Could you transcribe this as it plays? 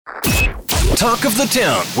Talk of the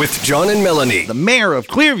Town with John and Melanie. The mayor of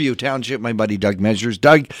Clearview Township, my buddy Doug Measures.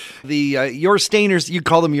 Doug, your Stainers, you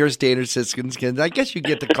call them your Stainers, Siskins. I guess you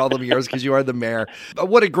get to call them yours because you are the mayor.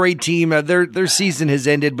 What a great team. Their season has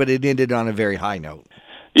ended, but it ended on a very high note.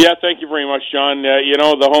 Yeah, thank you very much, John.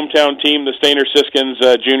 The hometown team, the Stainer Siskins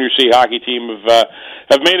Junior C hockey team,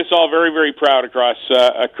 have made us all very, very proud across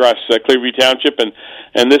Clearview Township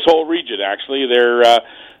and this whole region. Actually,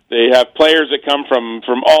 they have players that come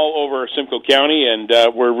from all over Simcoe County, and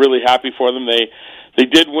we're really happy for them. They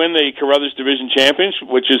did win the Carruthers Division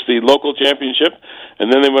Championship, which is the local championship,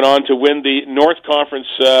 and then they went on to win the North Conference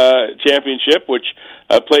Championship, which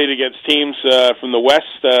played against teams from the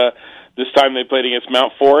West. This time they played against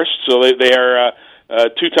Mount Forest, so they are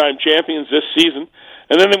two-time champions this season.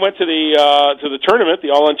 And then they went to the tournament,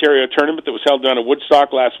 the All-Ontario tournament that was held down at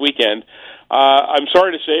Woodstock last weekend. I'm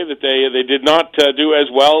sorry to say that they did not do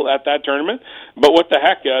as well at that tournament, but what the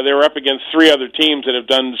heck, they were up against three other teams that have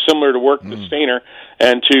done similar to work to Stainer,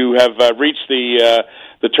 and to have reached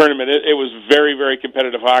the tournament. It was very, very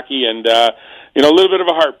competitive hockey, and a little bit of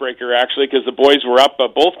a heartbreaker, actually, because the boys were up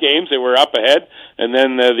both games. They were up ahead, and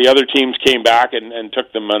then the other teams came back and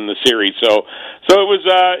took them on the series. So it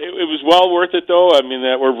was well worth it, though. I mean,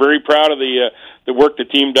 we're very proud of the work the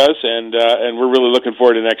team does, and we're really looking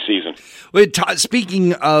forward to next season. Well,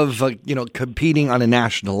 speaking of competing on a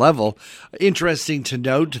national level, interesting to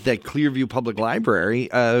note that Clearview Public Library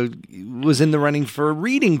was in the running for a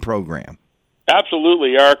reading program.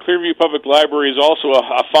 Absolutely. Our Clearview Public Library is also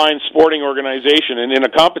a fine sporting organization, and in a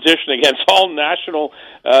competition against all national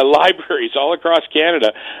libraries all across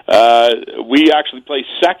Canada, we actually placed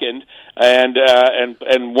second and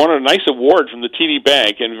won a nice award from the TD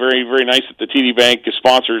Bank, and very, very nice that the TD Bank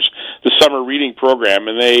sponsors the summer reading program,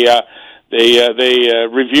 and they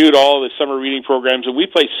reviewed all the summer reading programs, and we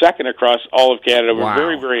placed second across all of Canada. We're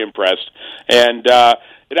very, very impressed, and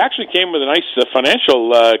it actually came with a nice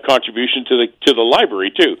financial contribution to the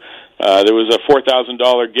library too. There was a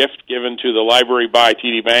 $4,000 gift given to the library by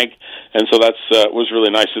TD Bank, and so that was really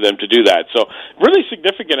nice of them to do that. So really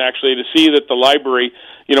significant, actually, to see that the library,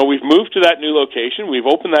 we've moved to that new location, we've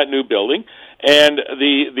opened that new building, and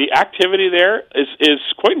the activity there is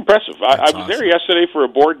quite impressive. I was there yesterday for a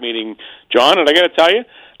board meeting, John, and I got to tell you,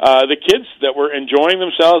 the kids that were enjoying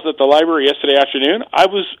themselves at the library yesterday afternoon, I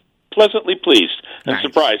was pleasantly pleased and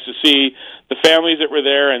surprised to see the families that were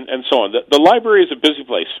there and so on. The library is a busy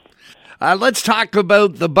place. Let's talk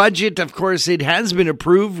about the budget. Of course, it has been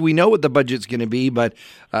approved. We know what the budget's going to be, but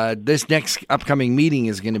this next upcoming meeting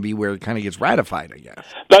is going to be where it kind of gets ratified, I guess.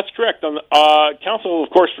 That's correct. Council, of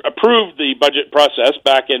course, approved the budget process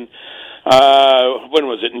back in, when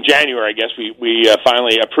was it? In January, I guess. We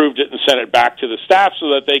finally approved it and sent it back to the staff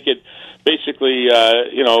so that they could basically,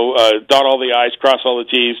 dot all the I's, cross all the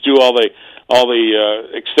T's, do all the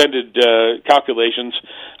extended calculations,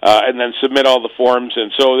 and then submit all the forms.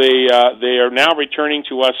 And so they are now returning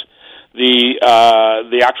to us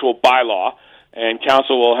the actual bylaw, and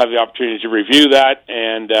council will have the opportunity to review that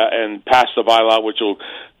and pass the bylaw, which will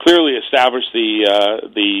clearly establish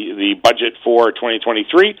the budget for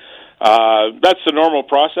 2023. That's the normal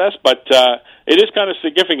process, but it is kind of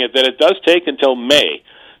significant that it does take until May.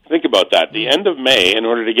 Think about that, the end of May, in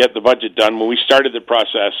order to get the budget done when we started the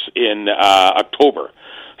process in October.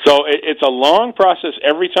 So it's a long process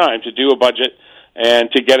every time to do a budget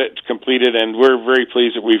and to get it completed, and we're very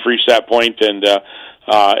pleased that we've reached that point, and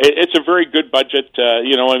it's a very good budget,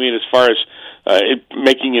 as far as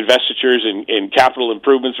making investitures in capital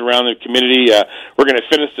improvements around the community. We're going to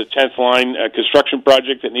finish the 10th line construction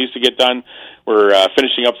project that needs to get done. We're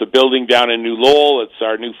finishing up the building down in New Lowell. It's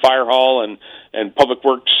our new fire hall and public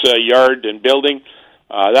works yard and building.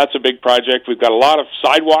 That's a big project. We've got a lot of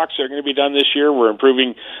sidewalks that are going to be done this year. We're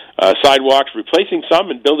improving sidewalks, replacing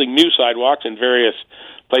some, and building new sidewalks in various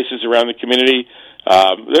places around the community.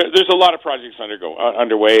 There's a lot of projects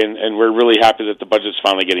underway, and we're really happy that the budget's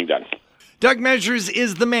finally getting done. Doug Measures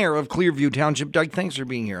is the mayor of Clearview Township. Doug, thanks for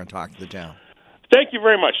being here on Talk of the Town. Thank you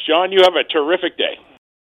very much, John. You have a terrific day.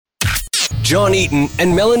 John Eaton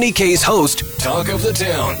and Melanie Kay's host, Talk of the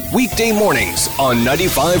Town, weekday mornings on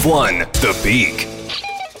 95.1 The Peak.